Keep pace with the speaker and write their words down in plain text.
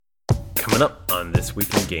Coming up on This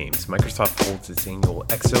Week in Games, Microsoft holds its annual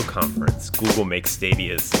XO conference, Google makes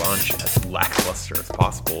Stadia's launch as lackluster as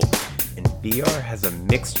possible, and VR has a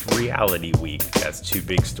mixed reality week as two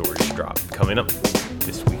big stories drop. Coming up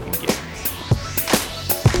This Week in Games.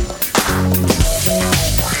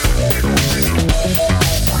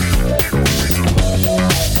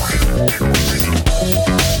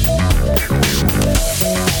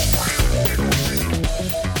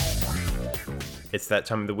 It's that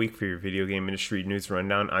time of the week for your video game industry news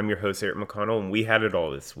rundown. I'm your host, Eric McConnell, and we had it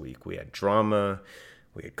all this week. We had drama,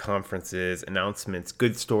 we had conferences, announcements,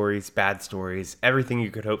 good stories, bad stories, everything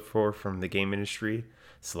you could hope for from the game industry.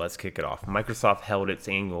 So let's kick it off. Microsoft held its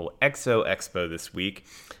annual XO Expo this week.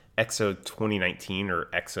 XO 2019, or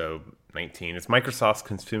XO 19, is Microsoft's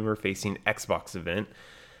consumer-facing Xbox event.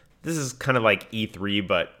 This is kind of like E3,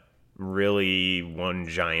 but really one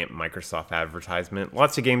giant Microsoft advertisement.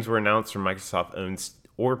 Lots of games were announced from Microsoft-owned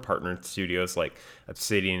or partnered studios like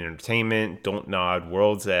Obsidian Entertainment, Don't Nod,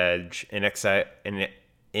 World's Edge, In Exile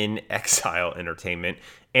Entertainment,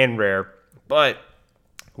 and Rare. But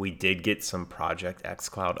we did get some Project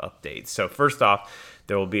xCloud updates. So first off,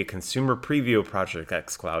 there will be a consumer preview of Project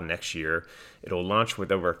xCloud next year. It'll launch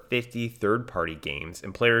with over 50 third-party games,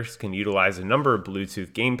 and players can utilize a number of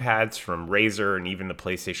Bluetooth gamepads from Razer, and even the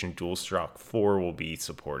PlayStation DualShock 4 will be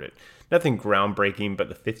supported. Nothing groundbreaking, but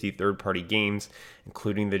the 50 third-party games,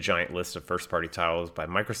 including the giant list of first-party titles by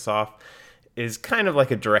Microsoft, is kind of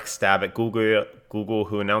like a direct stab at Google,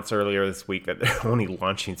 who announced earlier this week that they're only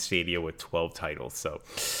launching Stadia with 12 titles. So,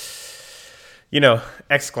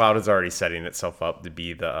 xCloud is already setting itself up to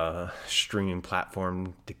be the streaming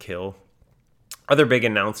platform to kill. Other big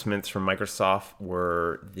announcements from Microsoft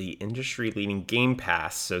were the industry-leading Game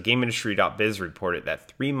Pass. So GameIndustry.biz reported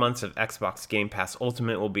that 3 months of Xbox Game Pass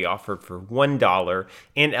Ultimate will be offered for $1,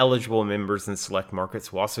 and eligible members in select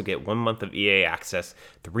markets will also get 1 month of EA access,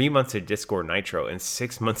 3 months of Discord Nitro, and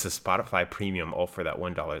 6 months of Spotify Premium, all for that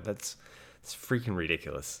 $1. That's freaking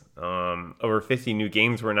ridiculous. Over 50 new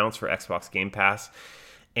games were announced for Xbox Game Pass.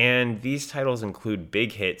 And these titles include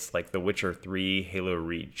big hits like The Witcher 3, Halo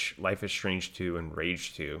Reach, Life is Strange 2, and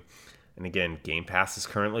Rage 2. And again, Game Pass is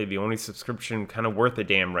currently the only subscription kind of worth a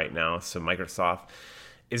damn right now, so Microsoft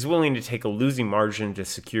is willing to take a losing margin to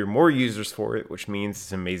secure more users for it, which means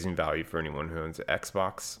it's amazing value for anyone who owns an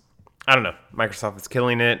Xbox. I don't know. Microsoft is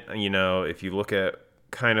killing it. If you look at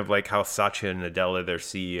kind of like how Satya Nadella, their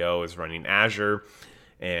CEO, is running Azure,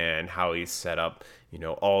 and how he's set up,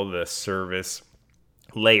 all the service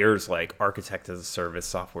layers like architect as a service,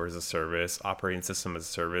 software as a service, operating system as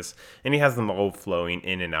a service, and he has them all flowing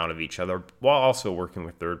in and out of each other while also working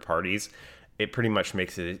with third parties. It pretty much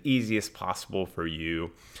makes it as easy as possible for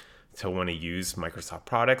you to want to use Microsoft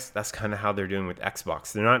products. That's kind of how they're doing with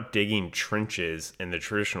Xbox. They're not digging trenches in the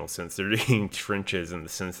traditional sense. They're digging trenches in the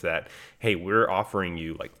sense that, hey, we're offering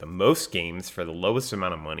you like the most games for the lowest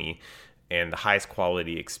amount of money and the highest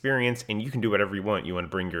quality experience, and you can do whatever you want. You want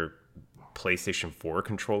to bring your PlayStation 4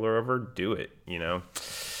 controller over, do it,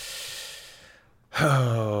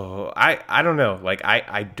 Oh, I don't know.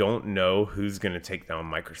 I don't know who's going to take down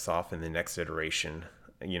Microsoft in the next iteration.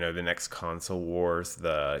 The next console wars,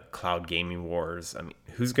 the cloud gaming wars. I mean,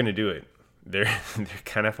 who's going to do it? They're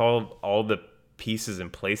kind of all the pieces in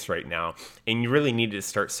place right now, and you really need to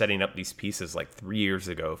start setting up these pieces like 3 years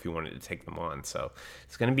ago if you wanted to take them on. So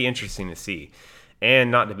it's going to be interesting to see.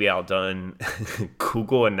 And not to be outdone,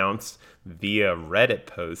 Google announced via Reddit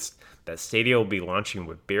post that Stadia will be launching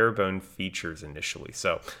with bare-bone features initially.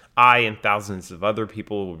 So I and thousands of other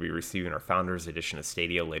people will be receiving our Founders Edition of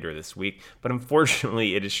Stadia later this week. But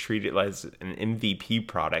unfortunately, it is treated as an MVP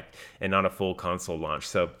product and not a full console launch.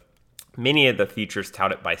 So many of the features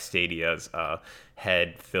touted by Stadia's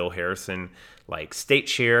head, Phil Harrison, like State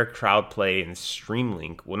Share, Crowd Play, and Stream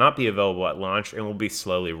Link, will not be available at launch and will be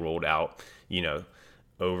slowly rolled out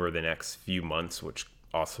over the next few months, which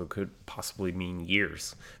also could possibly mean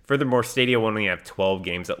years. Furthermore, Stadia will only have 12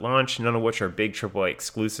 games at launch, none of which are big AAA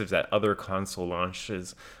exclusives that other console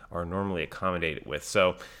launches are normally accommodated with.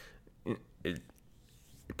 So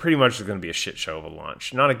it pretty much is going to be a shit show of a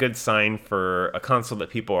launch. Not a good sign for a console that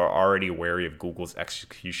people are already wary of Google's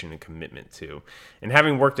execution and commitment to. And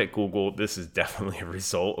having worked at Google, this is definitely a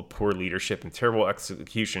result of poor leadership and terrible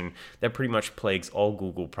execution that pretty much plagues all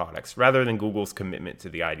Google products, rather than Google's commitment to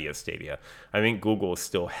the idea of Stadia. I think Google is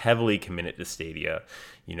still heavily committed to Stadia.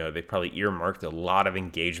 They probably earmarked a lot of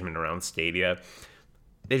engagement around Stadia.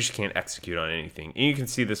 They just can't execute on anything. And you can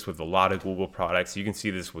see this with a lot of Google products. You can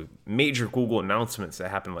see this with major Google announcements that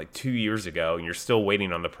happened like 2 years ago, and you're still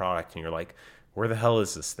waiting on the product, and you're like, where the hell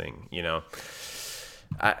is this thing?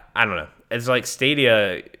 I don't know. it's like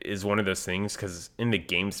Stadia is one of those things because in the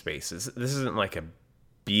game space, this isn't like a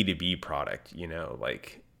B2B product, you know,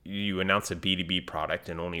 like you announce a B2B product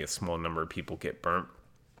and only a small number of people get burnt.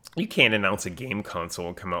 You can't announce a game console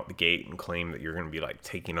and come out the gate and claim that you're going to be like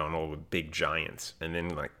taking on all the big giants and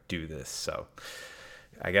then like do this. So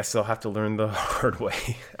I guess they'll have to learn the hard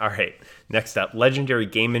way. All right, next up, legendary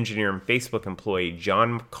game engineer and Facebook employee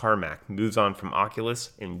John Carmack moves on from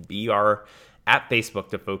Oculus and VR at Facebook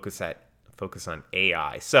to focus on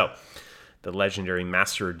AI. So the legendary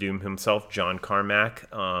Master of Doom himself, John Carmack,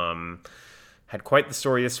 had quite the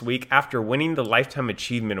story this week. After winning the Lifetime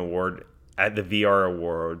Achievement Award at the VR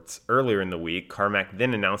Awards earlier in the week, Carmack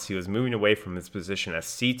then announced he was moving away from his position as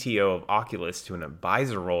CTO of Oculus to an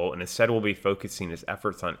advisor role and instead will be focusing his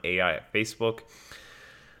efforts on AI at Facebook.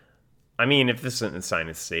 I mean, if this isn't a sign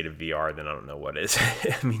of state of VR, then I don't know what is.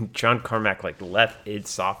 I mean, John Carmack left id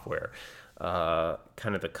Software,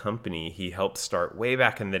 kind of the company he helped start way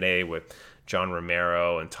back in the day with John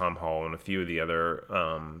Romero and Tom Hall and a few of the other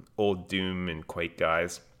old Doom and Quake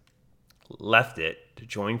guys. Left it to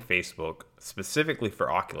join Facebook specifically for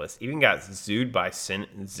Oculus. Even got sued by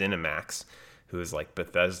ZeniMax, who is like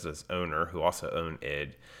Bethesda's owner, who also owned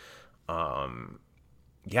id.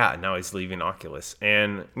 Now he's leaving Oculus.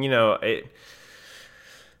 And, you know,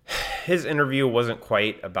 his interview wasn't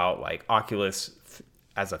quite about like Oculus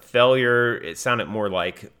as a failure. It sounded more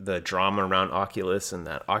like the drama around Oculus and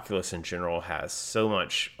that Oculus in general has so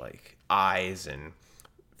much like eyes and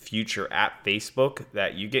future at Facebook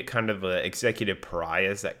that you get kind of executive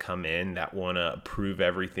pariahs that come in that want to approve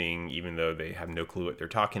everything even though they have no clue what they're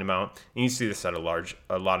talking about. And you see this at a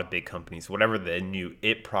lot of big companies. Whatever the new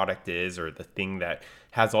product is or the thing that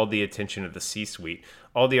has all the attention of the C-suite,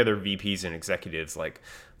 all the other VPs and executives like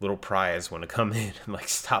little pariahs want to come in and like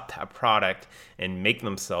stop that product and make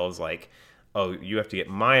themselves like, oh, you have to get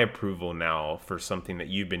my approval now for something that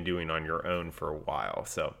you've been doing on your own for a while.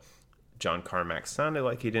 So John Carmack sounded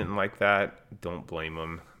like he didn't like that. Don't blame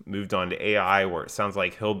him. Moved on to AI, where it sounds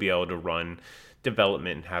like he'll be able to run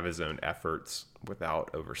development and have his own efforts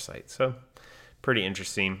without oversight. So pretty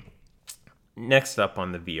interesting. Next up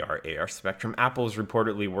on the VR AR spectrum, Apple is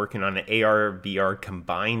reportedly working on an AR VR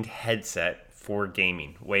combined headset for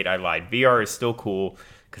gaming. Wait, I lied. VR is still cool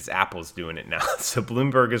because Apple's doing it now. So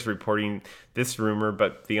Bloomberg is reporting this rumor,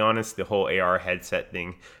 but to be honest, the whole AR headset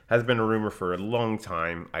thing has been a rumor for a long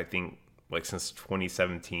time. I think like since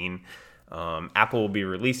 2017. Apple will be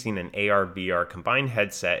releasing an AR VR combined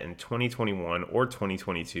headset in 2021 or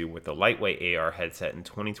 2022 with a lightweight AR headset in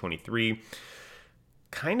 2023.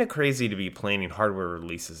 Kind of crazy to be planning hardware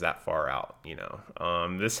releases that far out, you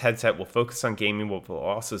know. This headset will focus on gaming, but will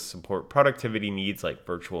also support productivity needs like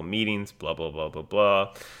virtual meetings, blah, blah, blah, blah,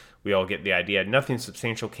 blah. We all get the idea. Nothing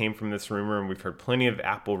substantial came from this rumor, and we've heard plenty of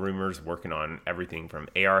Apple rumors working on everything from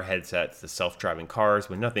AR headsets to self-driving cars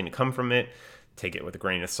with nothing to come from it. Take it with a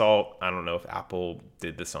grain of salt. I don't know if Apple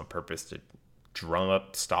did this on purpose to drum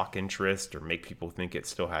up stock interest or make people think it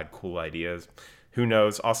still had cool ideas. Who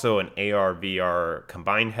knows? Also, an AR VR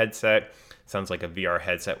combined headset. Sounds like a VR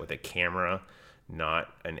headset with a camera,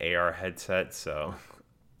 not an AR headset. So,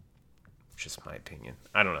 just my opinion.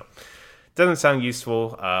 I don't know. Doesn't sound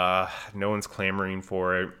useful. No one's clamoring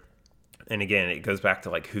for it. And again, it goes back to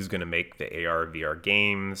like who's going to make the AR VR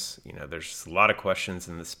games. You know, there's just a lot of questions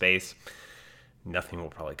in the space. Nothing will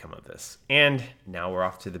probably come of this. And now we're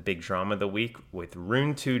off to the big drama of the week with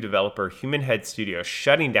Rune 2 developer Human Head Studio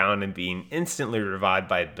shutting down and being instantly revived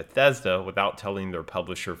by Bethesda without telling their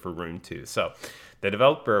publisher for Rune 2. So the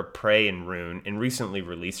developer of Prey and Rune and recently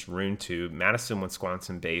released Rune 2, Madison,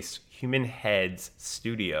 Wisconsin-based Human Heads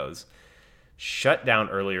Studios, shut down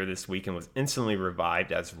earlier this week and was instantly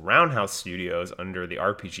revived as Roundhouse Studios under the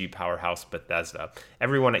RPG powerhouse Bethesda.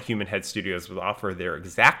 Everyone at Human Head Studios will offer their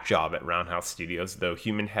exact job at Roundhouse Studios, though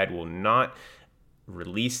Human Head will not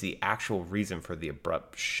release the actual reason for the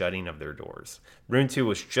abrupt shutting of their doors. Rune 2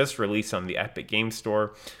 was just released on the Epic Games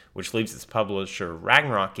Store, which leaves its publisher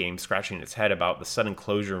Ragnarok Games scratching its head about the sudden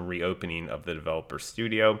closure and reopening of the developer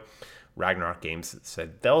studio. Ragnarok Games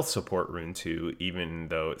said they'll support Rune 2, even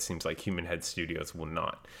though it seems like Human Head Studios will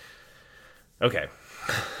not. Okay,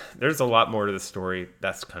 there's a lot more to the story.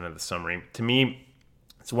 That's kind of the summary. To me,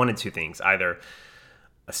 it's one of two things. Either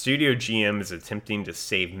a studio GM is attempting to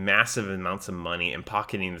save massive amounts of money and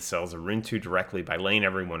pocketing the sales of Rune 2 directly by laying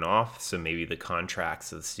everyone off, so maybe the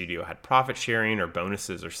contracts of the studio had profit sharing or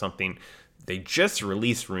bonuses or something. They just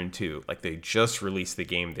released Rune 2, like they just released the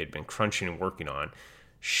game they'd been crunching and working on,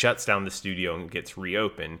 shuts down the studio and gets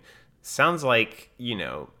reopened. Sounds like, you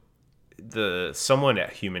know, someone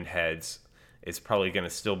at Human Heads is probably going to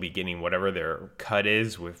still be getting whatever their cut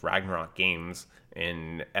is with Ragnarok Games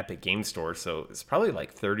and Epic Game Store. So it's probably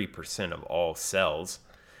like 30% of all sales.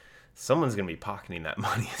 Someone's going to be pocketing that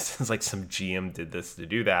money. It sounds like some GM did this to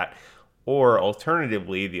do that. Or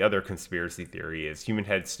alternatively, the other conspiracy theory is Human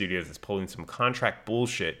Head Studios is pulling some contract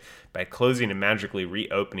bullshit by closing and magically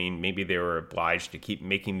reopening. Maybe they were obliged to keep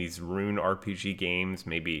making these Rune RPG games.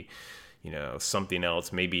 Maybe, something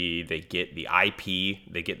else. Maybe they get the IP.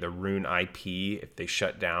 They get the Rune IP if they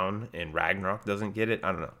shut down and Ragnarok doesn't get it.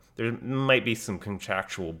 I don't know. There might be some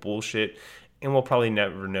contractual bullshit. And we'll probably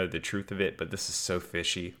never know the truth of it, but this is so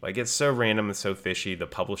fishy. Like, it's so random and so fishy. The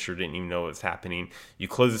publisher didn't even know what was happening. You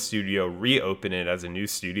close the studio, reopen it as a new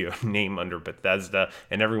studio name under Bethesda,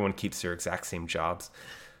 and everyone keeps their exact same jobs.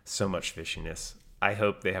 So much fishiness. I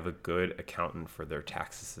hope they have a good accountant for their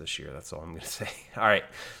taxes this year. That's all I'm going to say. All right,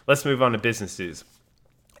 let's move on to business news.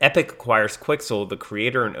 Epic acquires Quixel, the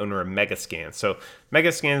creator and owner of Megascans. So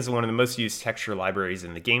Megascans is one of the most used texture libraries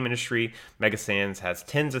in the game industry. Megascans has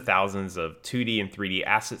tens of thousands of 2D and 3D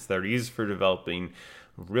assets that are used for developing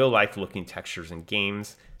real-life looking textures in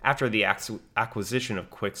games. After the acquisition of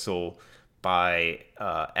Quixel by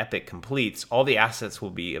Epic completes, all the assets will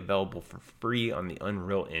be available for free on the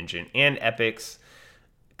Unreal Engine, and Epic's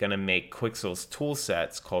gonna make Quixel's tool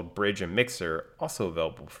sets called Bridge and Mixer also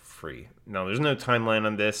available for free. Now, there's no timeline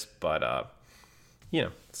on this, but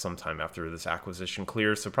sometime after this acquisition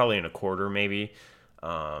clears, so probably in a quarter maybe.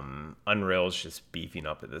 Unreal is just beefing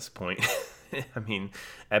up at this point. I mean,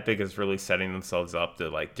 Epic is really setting themselves up to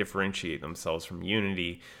like differentiate themselves from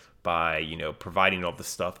Unity by providing all the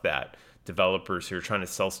stuff that developers who are trying to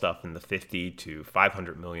sell stuff in the $50 to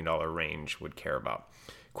 $500 million range would care about.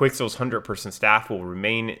 Quixel's 100-person staff will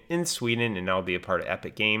remain in Sweden and now be a part of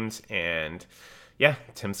Epic Games. And yeah,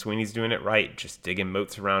 Tim Sweeney's doing it right. Just digging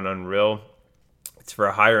moats around Unreal. It's for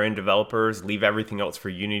higher end developers. Leave everything else for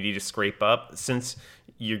Unity to scrape up. Since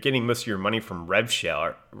you're getting most of your money from rev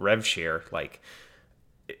share, like,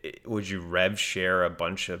 would you rev share a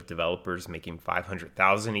bunch of developers making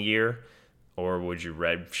 $500,000 a year? Or would you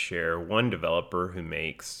rev share one developer who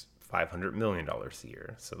makes $500 million a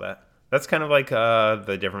year? So that's kind of like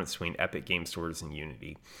the difference between Epic Game Stores and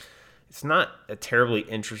Unity. It's not a terribly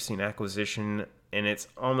interesting acquisition, and it's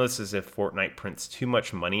almost as if Fortnite prints too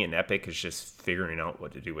much money and Epic is just figuring out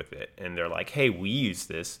what to do with it. And they're like, hey, we use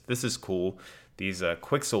this. This is cool. These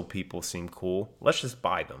Quixel people seem cool. Let's just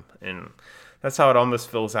buy them. And that's how it almost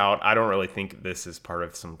fills out. I don't really think this is part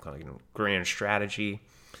of some kind of grand strategy.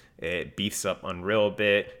 It beefs up Unreal a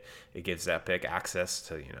bit. It gives Epic access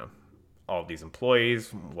to, all these employees,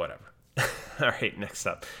 whatever. All right, next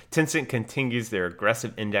up. Tencent continues their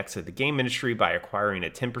aggressive index of the game industry by acquiring a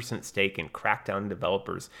 10% stake in Crackdown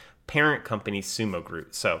developers' parent company Sumo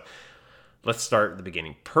Group. So let's start at the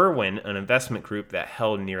beginning. Perwin, an investment group that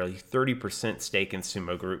held nearly 30% stake in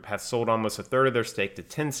Sumo Group, has sold almost a third of their stake to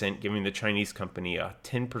Tencent, giving the Chinese company a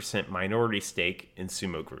 10% minority stake in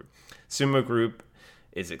Sumo Group. Sumo Group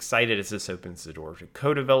is excited as this opens the door to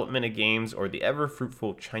co-development of games or the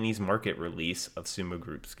ever-fruitful Chinese market release of Sumo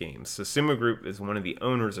Group's games. So Sumo Group is one of the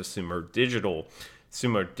owners of Sumo Digital.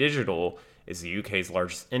 Sumo Digital is the UK's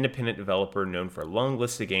largest independent developer, known for a long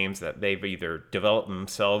list of games that they've either developed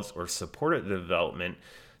themselves or supported the development.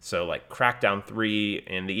 So like Crackdown 3,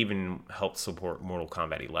 and they even helped support Mortal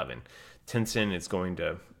Kombat 11. Tencent is going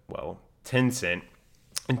to, Tencent,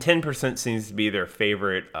 and 10% seems to be their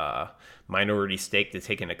favorite minority stake to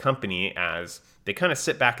take in a company, as they kind of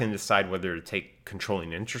sit back and decide whether to take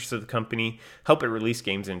controlling interest of the company, help it release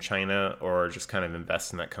games in China, or just kind of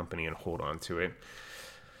invest in that company and hold on to it.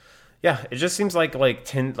 Yeah, it just seems like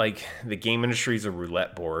the game industry is a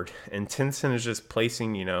roulette board, and Tencent is just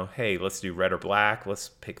placing, hey, let's do red or black, let's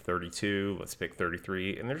pick 32, let's pick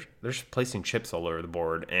 33, and they're just placing chips all over the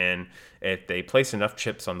board. And if they place enough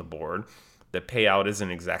chips on the board, the payout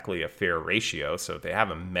isn't exactly a fair ratio. So if they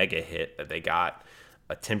have a mega hit that they got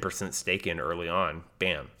a 10% stake in early on,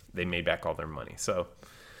 bam, they made back all their money. So,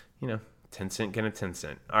 Tencent gonna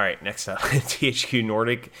Tencent. All right, next up, THQ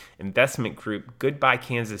Nordic Investment Group, Goodbye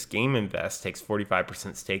Kansas Game Invest, takes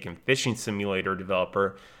 45% stake in fishing simulator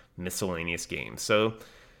developer Miscellaneous Games. So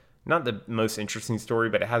not the most interesting story,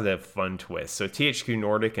 but it has a fun twist. So THQ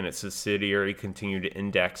Nordic and its subsidiary continue to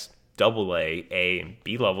index AA, A, and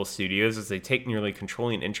B level studios as they take nearly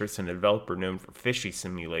controlling interest in a developer known for fishy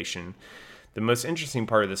simulation. The most interesting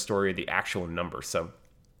part of the story are the actual numbers. So,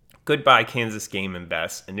 Goodbye Kansas Game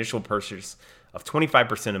Invest, initial purchase of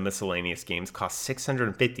 25% of Miscellaneous Games cost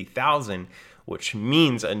 $650,000, which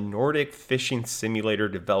means a Nordic fishing simulator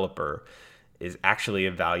developer is actually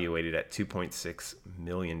evaluated at $2.6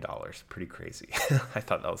 million. Pretty crazy. I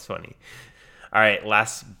thought that was funny. All right,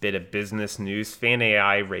 last bit of business news. Fan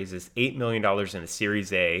AI raises $8 million in a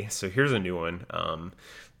Series A. So here's a new one.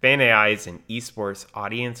 Fan AI is an esports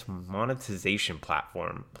audience monetization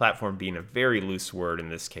platform being a very loose word in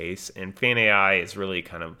this case. And Fan AI is really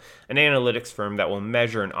kind of an analytics firm that will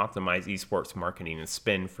measure and optimize esports marketing and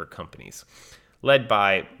spend for companies. Led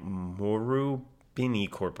by Marubeni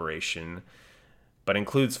Corporation, but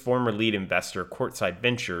includes former lead investor Courtside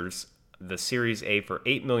Ventures. The Series A for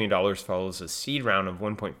 $8 million follows a seed round of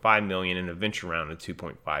 $1.5 million and a venture round of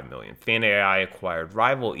 $2.5 million. Fan AI acquired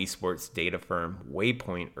rival esports data firm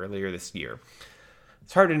Waypoint earlier this year.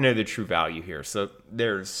 It's hard to know the true value here. So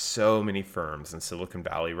there's so many firms in Silicon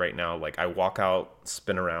Valley right now. Like I walk out,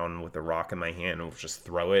 spin around with a rock in my hand, and just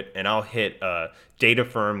throw it, and I'll hit a data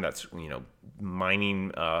firm that's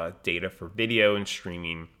mining data for video and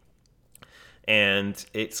streaming. And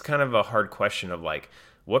it's kind of a hard question of like,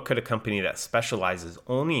 what could a company that specializes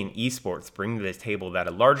only in esports bring to the table that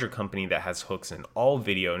a larger company that has hooks in all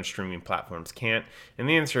video and streaming platforms can't? And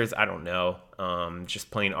the answer is, I don't know.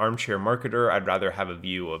 Just plain armchair marketer, I'd rather have a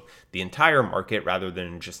view of the entire market rather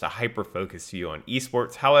than just a hyper-focused view on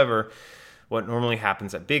esports. However, what normally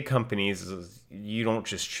happens at big companies is you don't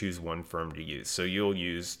just choose one firm to use. So you'll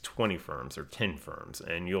use 20 firms or 10 firms,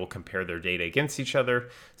 and you'll compare their data against each other.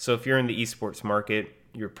 So if you're in the esports market,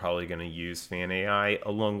 you're probably going to use Fan AI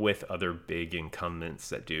along with other big incumbents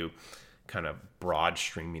that do kind of broad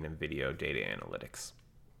streaming and video data analytics.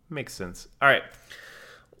 Makes sense. All right,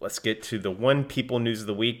 let's get to the one people news of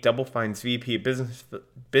the week. Double Fine's VP of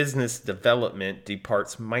Business Development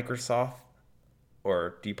departs Double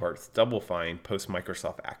Fine post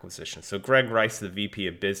Microsoft acquisition. So Greg Rice, the VP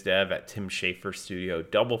of Biz Dev at Tim Schafer studio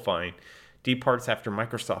Double Fine, departs after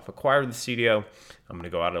Microsoft acquired the studio. I'm going to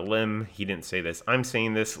go out on a limb. He didn't say this. I'm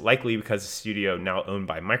saying this likely because the studio now owned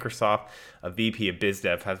by Microsoft. A VP of Biz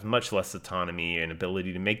Dev has much less autonomy and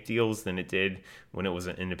ability to make deals than it did when it was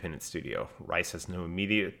an independent studio. Rice has no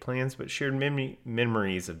immediate plans, but shared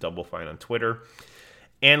memories of Double Fine on Twitter.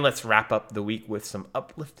 And let's wrap up the week with some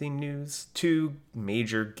uplifting news. 2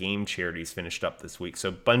 major game charities finished up this week.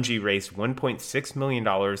 So Bungie raised $1.6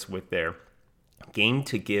 million with their Game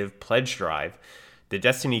to Give pledge drive. The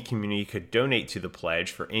Destiny community could donate to the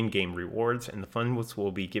pledge for in-game rewards, and the funds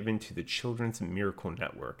will be given to the Children's Miracle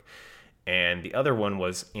Network. And the other one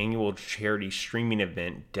was annual charity streaming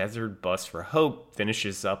event Desert Bus for Hope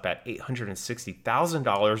finishes up at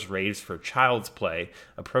 $860,000 raised for Child's Play,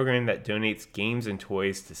 a program that donates games and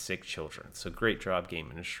toys to sick children. So great job, game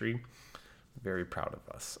industry. Very proud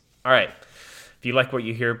of us. All right. If you like what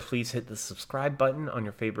you hear, please hit the subscribe button on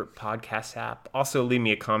your favorite podcast app. Also, leave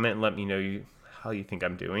me a comment and let me know how you think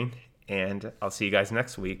I'm doing. And I'll see you guys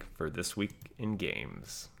next week for This Week in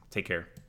Games. Take care.